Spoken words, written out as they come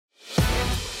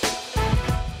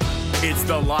It's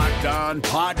the Locked On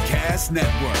Podcast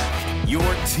Network, your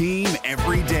team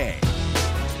every day.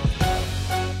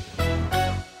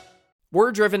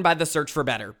 We're driven by the search for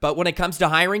better, but when it comes to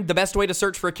hiring, the best way to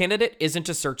search for a candidate isn't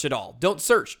to search at all. Don't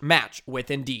search, match with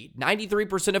Indeed.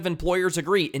 93% of employers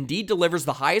agree Indeed delivers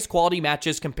the highest quality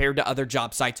matches compared to other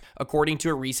job sites, according to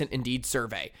a recent Indeed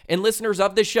survey. And listeners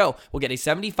of this show will get a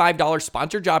 $75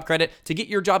 sponsored job credit to get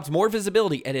your jobs more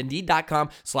visibility at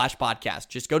Indeed.com/podcast.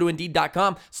 Just go to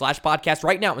Indeed.com/podcast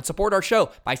right now and support our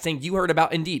show by saying you heard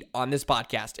about Indeed on this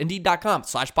podcast.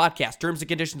 Indeed.com/podcast. Terms and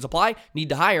conditions apply. Need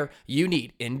to hire? You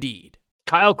need Indeed.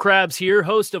 Kyle Krabs here,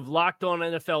 host of Locked On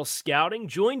NFL Scouting.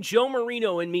 Join Joe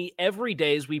Marino and me every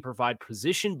day as we provide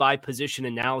position-by-position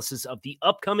analysis of the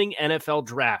upcoming NFL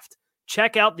Draft.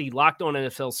 Check out the Locked On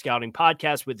NFL Scouting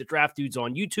podcast with the Draft Dudes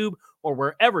on YouTube or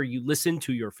wherever you listen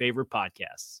to your favorite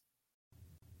podcasts.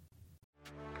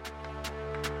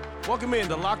 Welcome in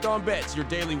to Locked On Bets, your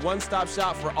daily one-stop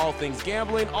shop for all things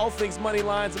gambling, all things money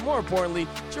lines, and more importantly,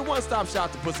 it's your one-stop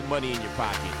shop to put some money in your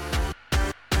pocket.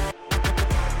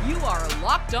 You are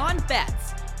Locked On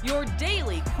Bets, your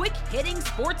daily quick-hitting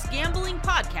sports gambling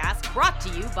podcast brought to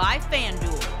you by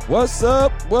FanDuel. What's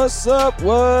up?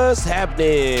 What's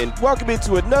happening? Welcome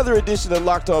into another edition of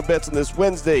Locked On Bets on this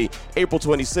Wednesday, April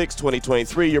 26,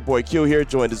 2023. Your boy Q here,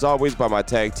 joined as always by my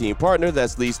tag team partner.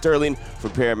 That's Lee Sterling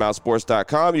from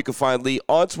ParamountSports.com. You can find Lee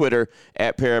on Twitter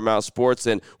at Paramount Sports.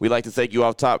 And we'd like to thank you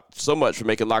off top so much for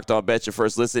making Locked On Bets your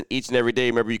first listen each and every day.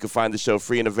 Remember, you can find the show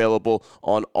free and available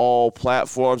on all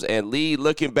platforms. And Lee,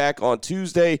 looking back on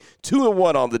Tuesday,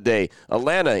 2-1 on the day.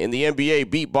 Atlanta in the NBA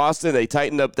beat Boston. They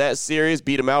tightened up that series,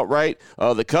 beat them outright.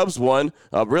 The Cubs won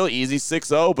really easy,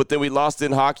 6-0, but then we lost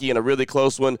in hockey in a really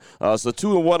close one. So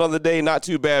 2-1 on the day, not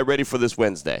too bad. Ready for this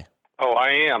Wednesday? Oh, I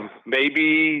am.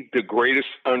 Maybe the greatest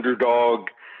underdog,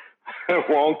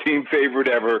 wrong team favorite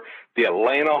ever. The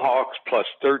Atlanta Hawks plus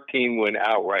 13 win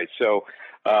outright. So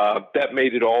that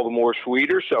made it all the more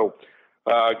sweeter. So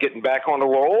getting back on the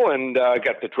roll, and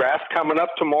got the draft coming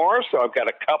up tomorrow. So I've got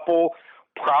a couple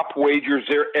prop wagers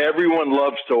there. Everyone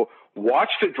loves to watch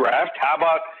the draft. How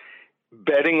about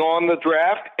betting on the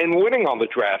draft and winning on the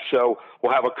draft? So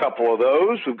we'll have a couple of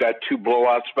those. We've got two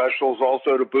blowout specials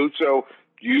also to boot. So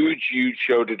huge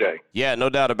show today. Yeah, no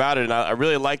doubt about it. And I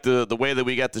really like the way that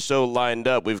we got the show lined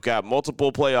up. We've got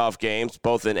multiple playoff games,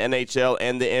 both in NHL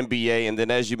and the NBA. And then,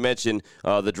 as you mentioned,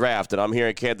 the draft. And I'm here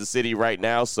in Kansas City right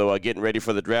now, so getting ready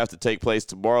for the draft to take place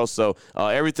tomorrow. So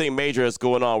everything major that's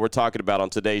going on, we're talking about on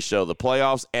today's show. The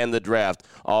playoffs and the draft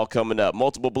all coming up.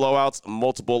 Multiple blowouts,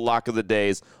 multiple lock of the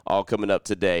days all coming up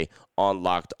today on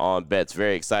Locked On Bets.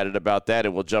 Very excited about that,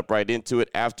 and we'll jump right into it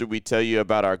after we tell you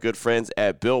about our good friends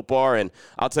at Built Bar. And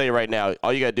I'll tell you right now,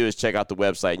 all you got to do is check out the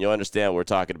website, and you'll understand what we're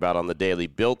talking about on the daily.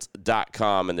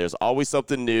 Built.com, and there's always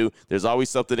something new. There's always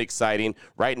something exciting.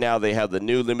 Right now, they have the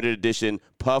new limited edition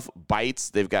Puff Bites.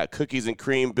 They've got cookies and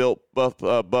cream Built Bar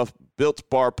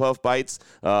Puff Bites.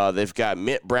 They've got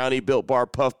mint brownie Built Bar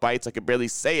Puff Bites. I can barely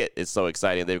say it. It's so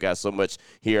exciting. They've got so much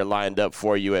here lined up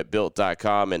for you at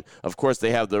Built.com. And, of course, they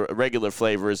have the regular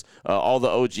flavors, all the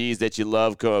OGs that you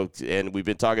love, and we've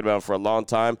been talking about them for a long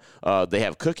time. They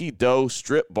have cookie dough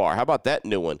strip bar. How about that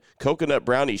new one? Coconut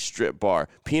brownie strip bar.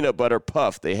 Peanut butter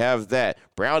puff. They have that.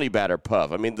 Brownie batter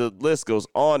puff. I mean, the list goes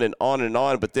on and on and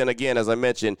on. But then again, as I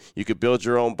mentioned, you could build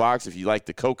your own box. If you like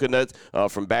the coconuts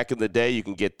from back in the day, you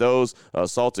can get those.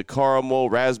 Salted caramel,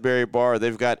 raspberry bar.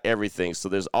 They've got everything. So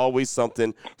there's always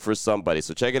something for somebody.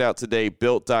 So check it out today,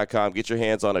 Built.com. Get your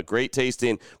hands on a great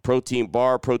tasting protein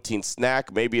bar, protein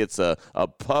snack. Maybe it's a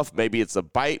puff. Maybe it's a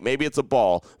bite. Maybe it's a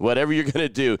ball. Whatever you're going to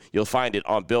do, you'll find it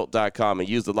on Built.com. And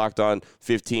use the Locked On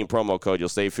 15 promo code. You'll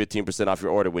save 15% off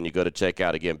your order when you go to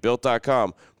checkout. Again,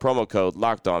 Built.com, promo code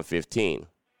Locked On 15.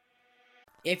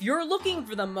 If you're looking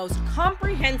for the most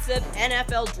comprehensive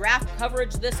NFL draft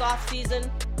coverage this offseason,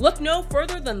 look no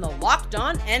further than the Locked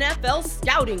On NFL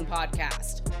Scouting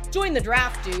Podcast. Join the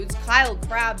draft dudes, Kyle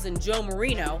Krabs and Joe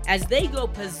Marino, as they go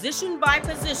position by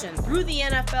position through the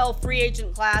NFL free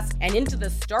agent class and into the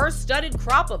star-studded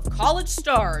crop of college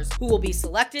stars who will be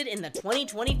selected in the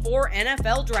 2024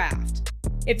 NFL Draft.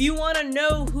 If you want to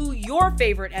know who your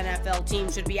favorite NFL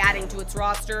team should be adding to its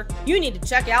roster, you need to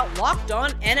check out Locked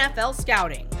On NFL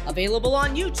Scouting, available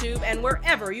on YouTube and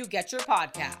wherever you get your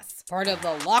podcasts. Part of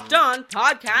the Locked On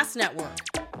Podcast Network,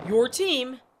 your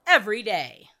team every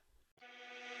day.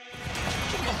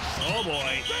 Oh,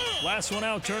 boy. Last one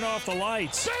out, turn off the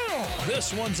lights.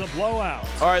 This one's a blowout.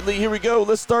 All right, Lee, here we go.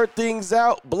 Let's start things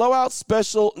out. Blowout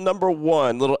special number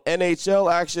 1. Little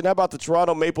NHL action. How about the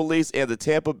Toronto Maple Leafs and the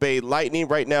Tampa Bay Lightning?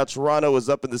 Right now, Toronto is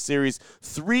up in the series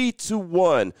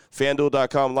 3-1.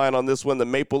 FanDuel.com line on this one. The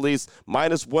Maple Leafs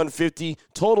minus 150.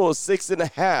 Total of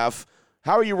 6.5.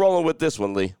 How are you rolling with this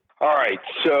one, Lee? All right.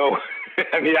 So,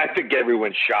 I think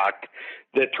everyone's shocked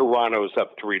that Toronto is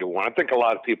up 3-1. I think a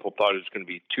lot of people thought it was going to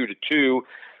be 2-2.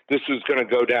 This was going to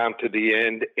go down to the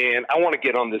end, and I want to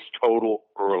get on this total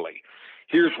early.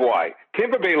 Here's why.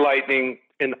 Tampa Bay Lightning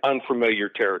in unfamiliar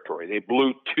territory. They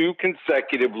blew 2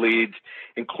 consecutive leads,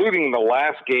 including in the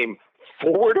last game,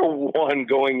 4-1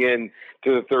 going into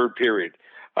the third period.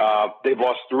 They've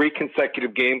lost 3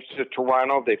 consecutive games to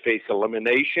Toronto. They face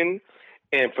elimination,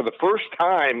 and for the first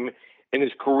time in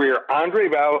his career, Andrei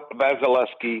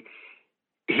Vasilevsky,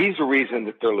 he's the reason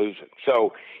that they're losing.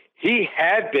 So he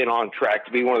had been on track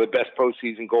to be one of the best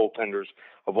postseason goaltenders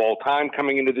of all time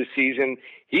coming into the season.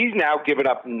 He's now given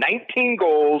up 19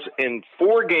 goals in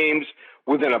 4 games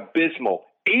with an abysmal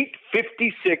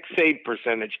 .856 save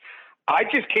percentage. I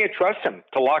just can't trust him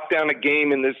to lock down a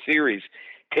game in this series.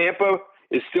 Tampa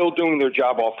is still doing their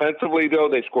job offensively, though.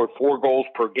 They scored 4 goals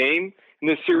per game in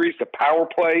this series. The power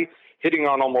play hitting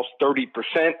on almost 30%,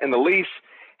 and the Leafs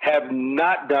have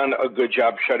not done a good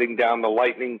job shutting down the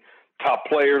Lightning top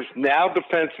players. Now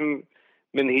defenseman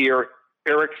here,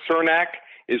 Eric Cernak,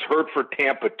 is hurt for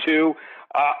Tampa too.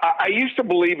 I used to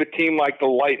believe a team like the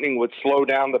Lightning would slow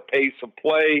down the pace of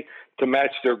play to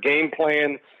match their game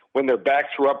plan when their backs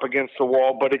were up against the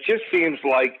wall, but it just seems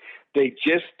like they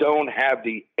just don't have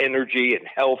the energy and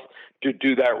health to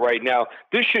do that right now.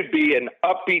 This should be an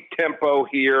upbeat tempo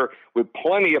here with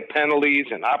plenty of penalties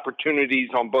and opportunities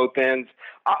on both ends.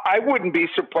 I wouldn't be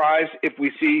surprised if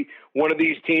we see one of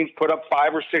these teams put up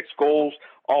 5 or 6 goals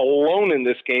all alone in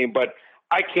this game, but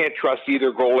I can't trust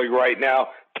either goalie right now.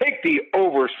 Take the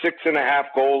over 6.5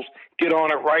 goals. Get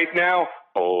on it right now.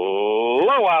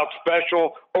 Blowout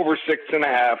special over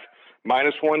 6.5,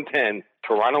 minus 110.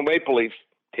 Toronto Maple Leafs,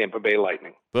 Tampa Bay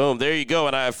Lightning. Boom, there you go.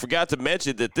 And I forgot to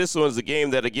mention that this one's a game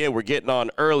that, again, we're getting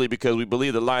on early because we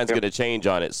believe the line's going to change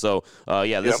on it. So,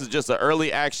 this is just an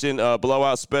early action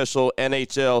blowout special,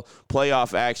 NHL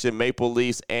playoff action, Maple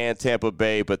Leafs and Tampa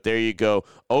Bay. But there you go.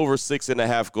 Over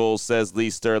 6.5 goals, says Lee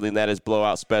Sterling. That is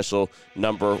blowout special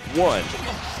number 1.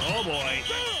 Oh, boy.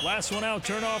 Last one out,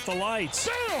 turn off the lights.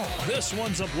 This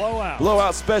one's a blowout.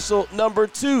 Blowout special number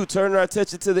 2. Turning our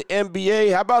attention to the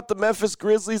NBA. How about the Memphis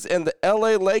Grizzlies and the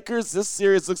LA Lakers? This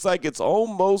series looks like it's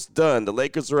almost done. The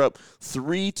Lakers are up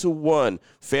 3-1.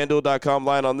 FanDuel.com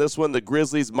line on this one. The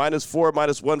Grizzlies -4,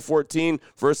 minus 114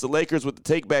 versus the Lakers with the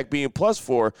takeback being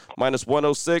 +4, minus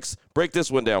 106. Break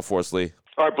this one down for us, Lee.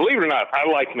 All right, believe it or not, I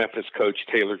like Memphis coach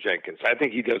Taylor Jenkins. I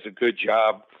think he does a good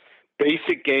job.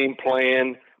 Basic game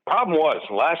plan. Problem was,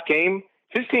 last game,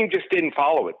 his team just didn't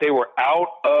follow it. They were out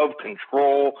of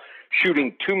control,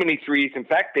 shooting too many threes. In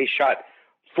fact, they shot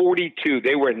 42.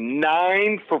 They were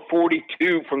 9 for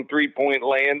 42 from three-point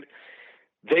land.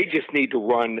 They just need to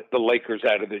run the Lakers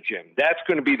out of the gym. That's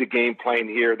going to be the game plan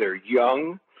here. They're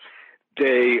young.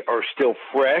 They are still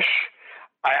fresh.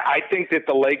 I think that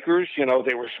the Lakers,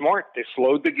 they were smart. They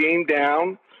slowed the game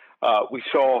down. We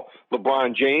saw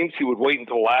LeBron James. He would wait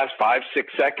until the last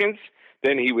 5-6 seconds.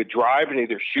 Then he would drive and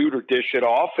either shoot or dish it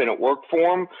off, and it worked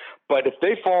for him. But if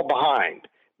they fall behind,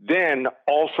 then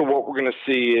also what we're going to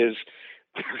see is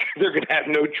they're going to have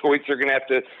no choice. They're going to have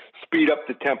to speed up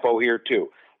the tempo here too.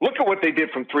 Look at what they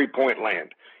did from three-point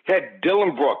land. He had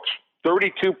Dylan Brooks,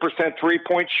 32%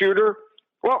 three-point shooter.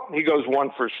 Well, he goes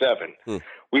 1 for 7.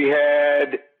 We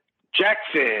had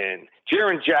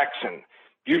Jaren Jackson,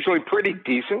 usually pretty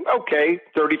decent. Okay,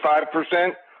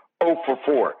 35%, 0 for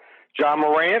 4. John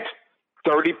Morant,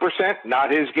 30%,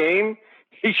 not his game.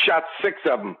 He shot 6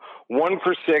 of them, 1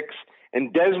 for 6.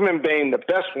 And Desmond Bane, the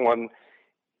best one,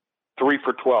 3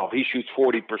 for 12. He shoots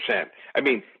 40%. I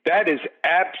mean, that is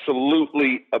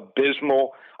absolutely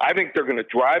abysmal. I think they're going to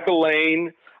drive the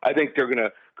lane. I think they're going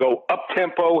to go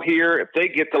up-tempo here. If they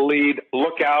get the lead,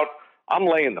 look out. I'm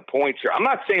laying the points here. I'm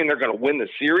not saying they're going to win the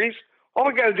series. All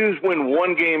we got to do is win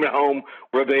one game at home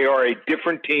where they are a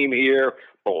different team here.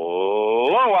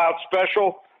 Blowout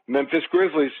special. Memphis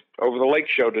Grizzlies over the Lake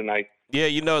Show tonight. Yeah,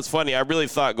 it's funny. I really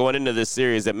thought going into this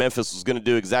series that Memphis was going to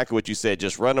do exactly what you said,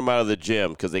 just run them out of the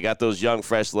gym because they got those young,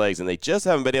 fresh legs, and they just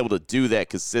haven't been able to do that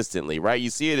consistently, right? You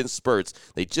see it in spurts.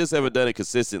 They just haven't done it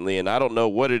consistently, and I don't know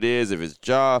what it is, if it's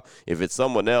Ja, if it's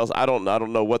someone else. I don't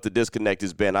know what the disconnect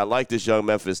has been. I like this young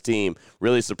Memphis team.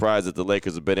 Really surprised that the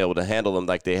Lakers have been able to handle them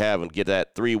like they have and get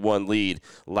that 3-1 lead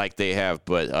like they have.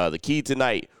 But the key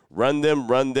tonight, run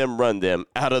them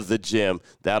out of the gym.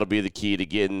 That'll be the key to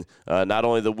getting not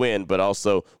only the win, but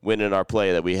also winning our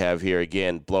play that we have here.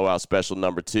 Again, blowout special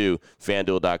number 2,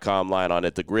 FanDuel.com line on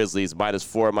it. The Grizzlies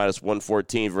 -4,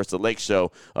 -114 versus the Lake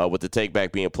Show, with the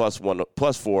takeback being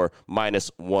 +4,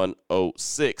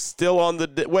 -106. Still on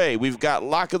the way. We've got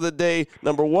lock of the day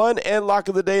number 1 and lock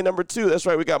of the day number 2. That's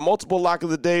right. We got multiple lock of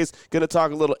the days. Going to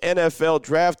talk a little NFL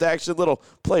draft action, little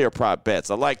player prop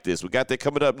bets. I like this. We got that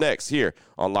coming up next here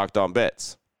on Locked On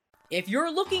Bets. If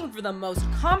you're looking for the most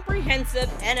comprehensive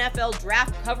NFL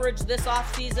draft coverage this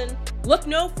offseason, look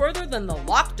no further than the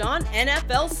Locked On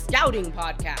NFL Scouting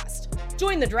Podcast.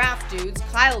 Join the draft dudes,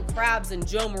 Kyle Krabs and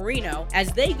Joe Marino,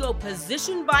 as they go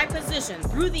position by position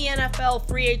through the NFL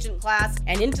free agent class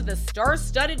and into the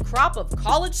star-studded crop of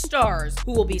college stars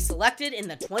who will be selected in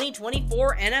the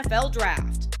 2024 NFL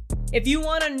Draft. If you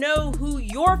want to know who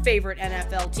your favorite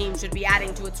NFL team should be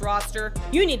adding to its roster,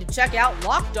 you need to check out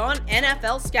Locked On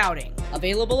NFL Scouting,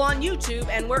 available on YouTube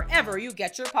and wherever you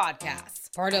get your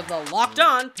podcasts. Part of the Locked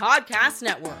On Podcast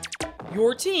Network,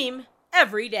 your team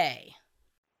every day.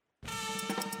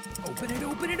 Open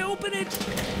it.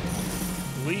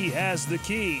 Lee has the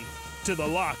key to the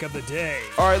lock of the day.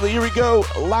 All right, Lee, here we go.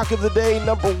 Lock of the day,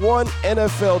 number 1,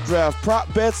 NFL draft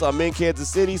prop bets. I'm in Kansas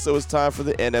City, so it's time for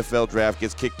the NFL draft.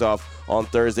 Gets kicked off on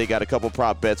Thursday. Got a couple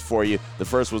prop bets for you. The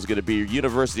first one's going to be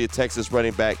University of Texas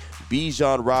running back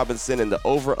Bijan Robinson and the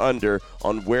over-under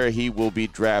on where he will be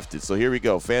drafted. So here we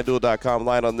go. FanDuel.com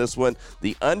line on this one.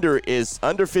 The under is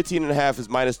under 15.5 is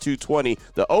 -220.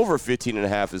 The over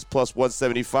 15.5 is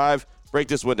 +175. Break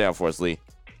this one down for us, Lee.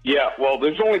 Yeah, well,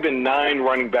 there's only been 9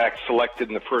 running backs selected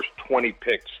in the first 20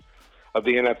 picks of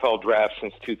the NFL draft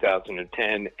since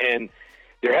 2010, and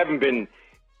there haven't been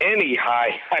any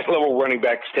high-level running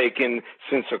backs taken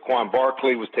since Saquon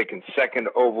Barkley was taken 2nd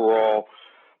overall,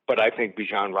 but I think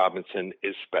Bijan Robinson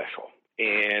is special.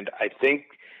 And I think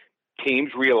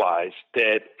teams realize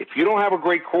that if you don't have a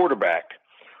great quarterback,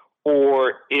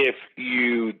 or if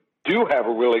you do have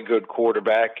a really good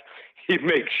quarterback, it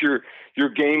makes your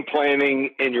game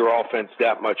planning and your offense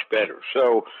that much better.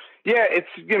 So, yeah, it's,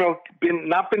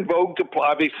 not been vogue to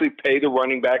obviously pay the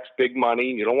running backs big money.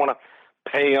 You don't want to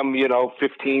pay them,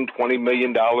 $15, $20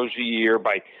 million a year.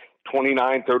 By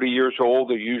 29, 30 years old,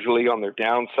 they're usually on their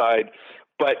downside.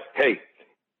 But, hey,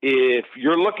 if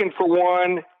you're looking for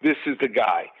one, this is the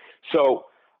guy. So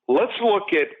let's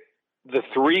look at the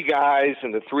 3 guys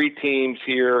and the 3 teams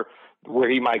here where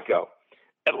he might go.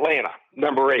 Atlanta,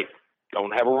 number 8.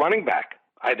 Don't have a running back.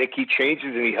 I think he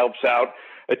changes and he helps out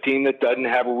a team that doesn't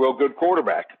have a real good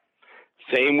quarterback.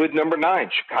 Same with number 9,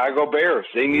 Chicago Bears.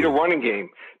 They need a running game.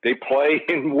 They play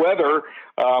in weather.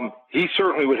 He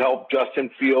certainly would help Justin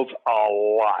Fields a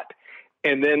lot.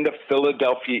 And then the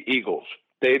Philadelphia Eagles.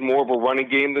 They had more of a running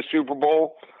game in the Super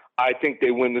Bowl. I think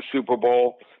they win the Super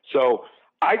Bowl. So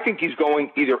I think he's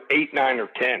going either 8, 9, or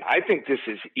 10. I think this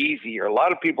is easier. A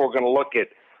lot of people are going to look at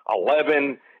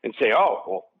 11 and say, oh,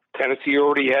 well, Tennessee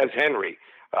already has Henry.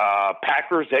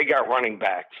 Packers, they got running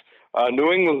backs.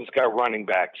 New England's got running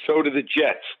backs. So do the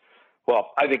Jets.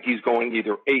 Well, I think he's going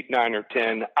either 8, 9, or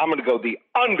 10. I'm going to go the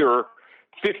under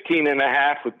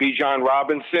 15.5 with Bijan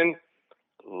Robinson.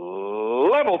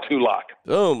 Level 2 lock.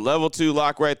 Boom, level 2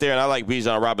 lock right there, and I like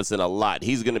Bijan Robinson a lot.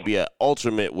 He's going to be an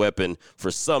ultimate weapon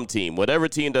for some team. Whatever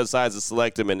team decides to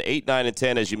select him in 8, 9, and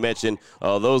 10, as you mentioned,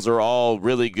 those are all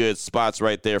really good spots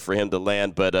right there for him to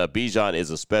land. But Bijan is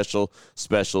a special,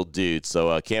 special dude.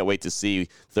 So can't wait to see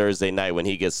Thursday night when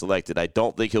he gets selected. I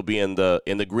don't think he'll be in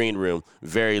the green room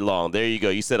very long. There you go.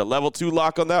 You said a level 2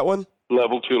 lock on that one?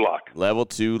 Level 2 lock. Level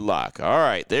 2 lock. All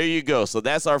right, there you go. So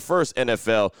that's our first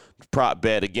NFL prop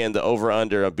bet. Again, the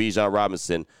over-under of Bijan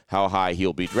Robinson, how high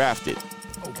he'll be drafted.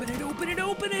 Open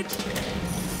it.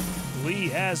 Lee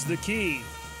has the key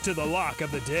to the lock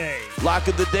of the day. Lock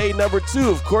of the day number 2.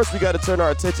 Of course, we got to turn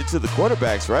our attention to the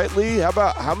quarterbacks, right, Lee?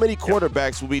 How many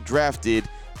quarterbacks will be drafted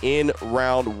in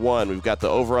round 1? We've got the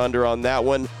over-under on that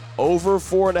one. Over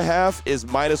 4.5 is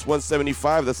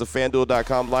 -175. That's a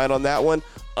FanDuel.com line on that one.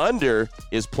 Under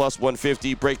is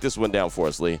 +150. Break this one down for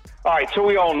us, Lee. All right, so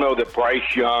we all know that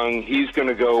Bryce Young, he's going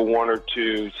to go 1 or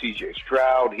 2. C.J.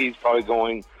 Stroud, he's probably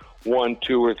going 1,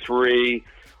 2, or 3.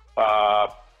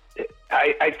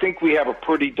 I think we have a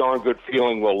pretty darn good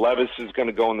feeling Will Levis is going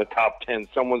to go in the top 10.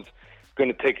 Someone's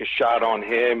going to take a shot on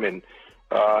him and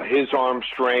his arm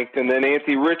strength. And then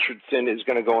Anthony Richardson is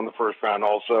going to go in the first round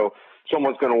also.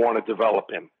 Someone's going to want to develop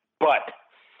him. But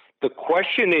the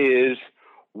question is,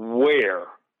 where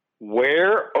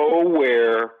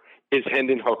is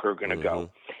Hendon Hooker going to go?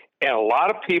 And a lot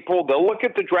of people, they'll look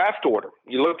at the draft order.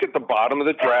 You look at the bottom of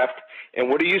the draft, and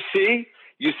what do you see?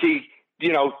 You see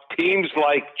teams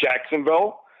like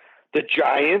Jacksonville, the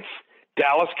Giants,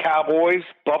 Dallas Cowboys,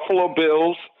 Buffalo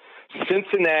Bills,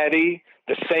 Cincinnati,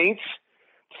 the Saints,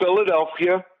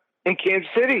 Philadelphia, and Kansas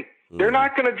City. They're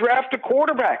not going to draft a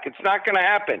quarterback. It's not going to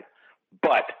happen.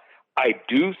 But I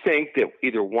do think that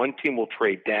either one team will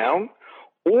trade down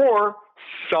or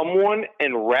someone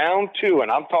in round 2,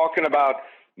 and I'm talking about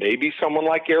maybe someone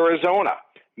like Arizona,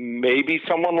 maybe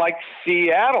someone like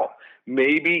Seattle,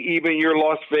 maybe even your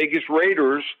Las Vegas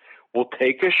Raiders will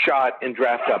take a shot and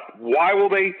draft up. Why will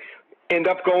they end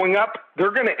up going up?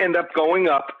 They're going to end up going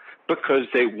up because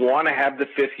they want to have the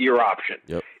 5th-year option.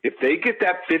 Yep. If they get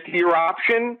that 5th-year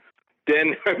option,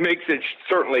 then it makes it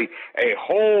certainly a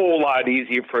whole lot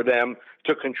easier for them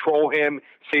to control him,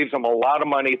 saves them a lot of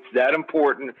money. It's that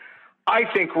important. I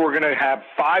think we're going to have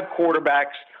 5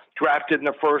 quarterbacks drafted in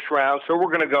the first round, so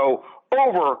we're going to go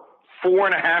over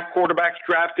 4.5 quarterbacks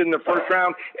drafted in the first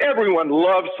round. Everyone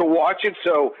loves to watch it,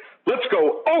 so let's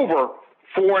go over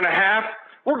 4.5.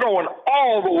 We're going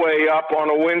all the way up on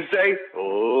a Wednesday.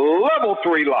 Level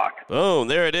 3 lock. Boom,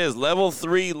 there it is, level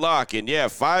 3 lock. And yeah,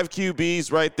 5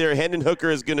 QBs right there. Hendon Hooker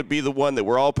is going to be the one that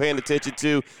we're all paying attention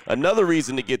to. Another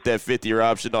reason to get that 5th-year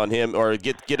option on him or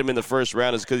get him in the first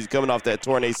round is because he's coming off that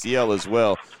torn ACL as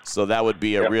well. So that would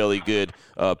be a really good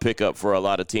pickup for a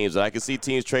lot of teams. And I can see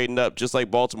teams trading up just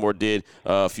like Baltimore did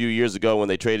a few years ago when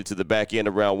they traded to the back end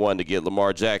of round 1 to get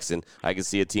Lamar Jackson. I can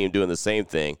see a team doing the same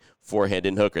thing for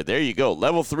Hendon Hooker. There you go.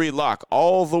 Level 3 lock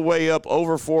all the way up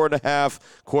over 4.5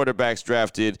 quarterbacks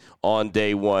drafted on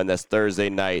day 1. That's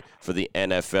Thursday night for the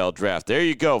NFL draft. There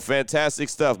you go. Fantastic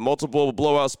stuff. Multiple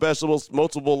blowout specials,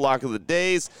 multiple lock of the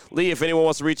days. Lee, if anyone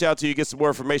wants to reach out to you, get some more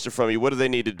information from you, what do they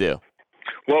need to do?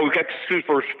 Well, we've got the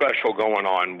super special going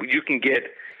on. You can get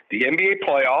the NBA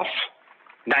playoffs,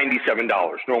 $97.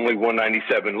 Normally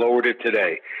 $197. Lowered it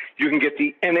today. You can get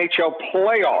the NHL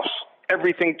playoffs,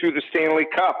 everything through the Stanley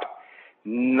Cup,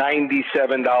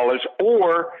 $97,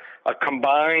 or a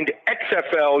combined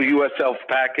XFL USL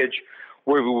package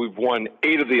where we've won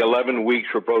 8 of the 11 weeks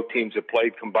where both teams have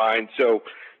played combined. So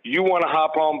you want to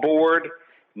hop on board,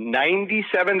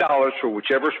 $97 for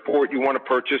whichever sport you want to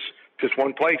purchase, just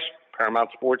one place.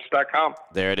 ParamountSports.com.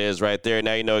 There it is right there.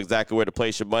 Now you know exactly where to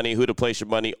place your money, who to place your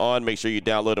money on. Make sure you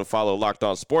download and follow Locked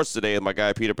On Sports today. My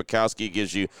guy Peter Bukowski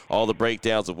gives you all the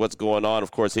breakdowns of what's going on.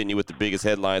 Of course, hitting you with the biggest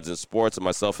headlines in sports. And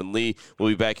myself and Lee will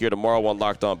be back here tomorrow on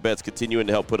Locked On Bets, continuing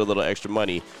to help put a little extra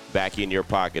money back in your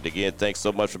pocket. Again, thanks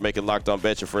so much for making Locked On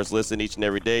Bets your first listen each and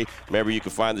every day. Remember, you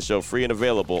can find the show free and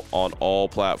available on all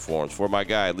platforms. For my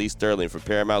guy, Lee Sterling from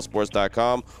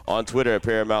ParamountSports.com, on Twitter at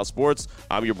Paramount Sports.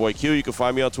 I'm your boy Q. You can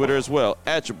find me on Twitter as well,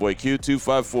 at your boy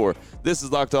Q254. This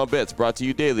is Locked On Bets, brought to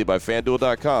you daily by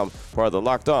FanDuel.com, part of the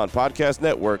Locked On Podcast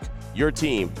Network, your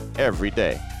team every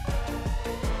day.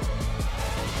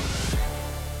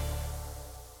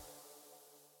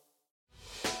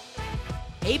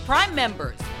 Hey, Prime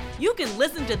members, you can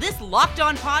listen to this Locked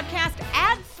On podcast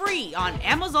ad-free on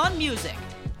Amazon Music.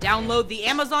 Download the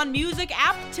Amazon Music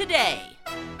app today.